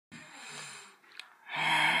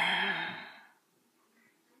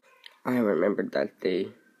I remember that day.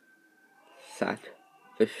 Sat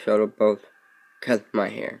the shuttle boat, cut my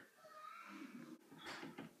hair.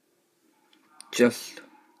 Just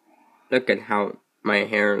look at how my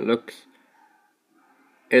hair looks.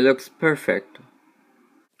 It looks perfect.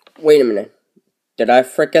 Wait a minute. Did I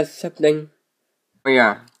forget something? Oh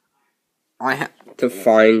yeah. I have to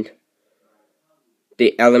find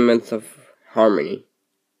the elements of harmony.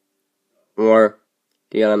 Or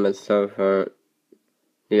the element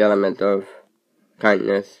of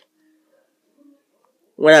kindness.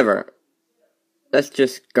 Whatever. Let's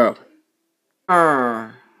just go.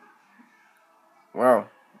 Well,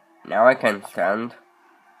 now I can stand.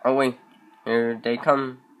 Oh wait, here they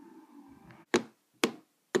come.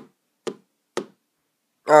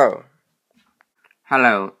 Oh.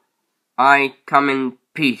 Hello. I come in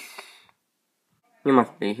peace. You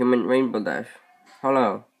must be Human Rainbow Dash.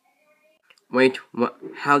 Hello. Wait, what?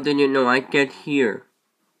 How did you know I'd get here?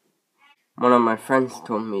 One of my friends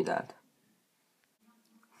told me that.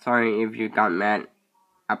 Sorry if you got mad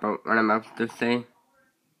about what I'm about to say.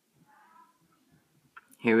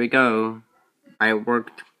 Here we go. I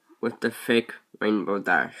worked with the fake Rainbow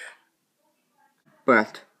Dash.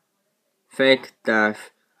 But fake Dash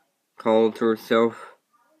called herself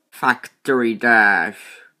Factory Dash.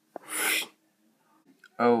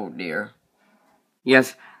 Oh dear.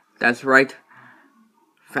 Yes, that's right.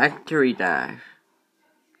 Factory Dash.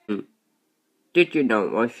 Did you know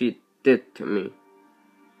what she did to me?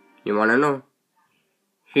 You wanna know?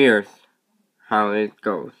 Here's how it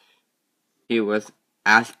goes. She was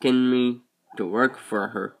asking me to work for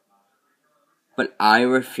her, but I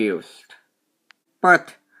refused.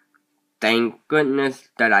 But thank goodness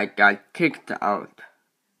that I got kicked out.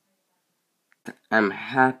 I'm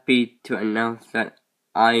happy to announce that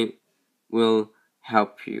I will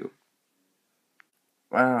help you.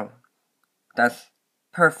 Wow, that's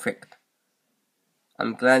perfect.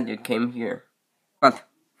 I'm glad you came here. But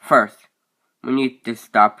first, we need to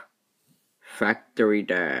stop Factory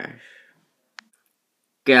Dash.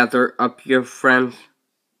 Gather up your friends,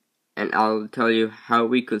 and I'll tell you how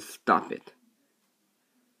we could stop it.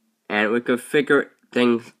 And we could figure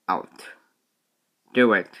things out.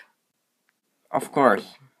 Do it. Of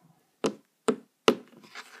course.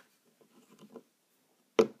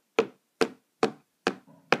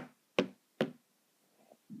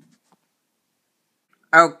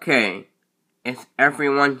 Okay, is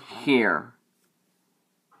everyone here?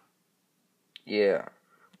 Yeah.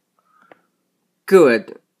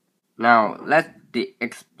 Good. Now let the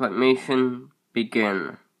explanation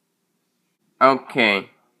begin. Okay.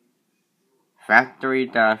 Factory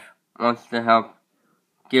Dash wants to help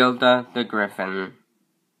Gilda the Griffin,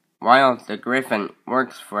 while the Griffin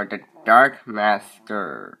works for the Dark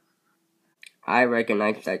Master. I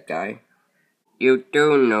recognize that guy. You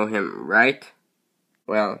do know him, right?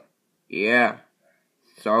 Well, yeah.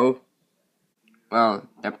 So? Well,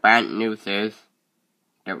 the bad news is,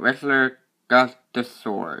 the wrestler got the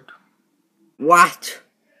sword. What?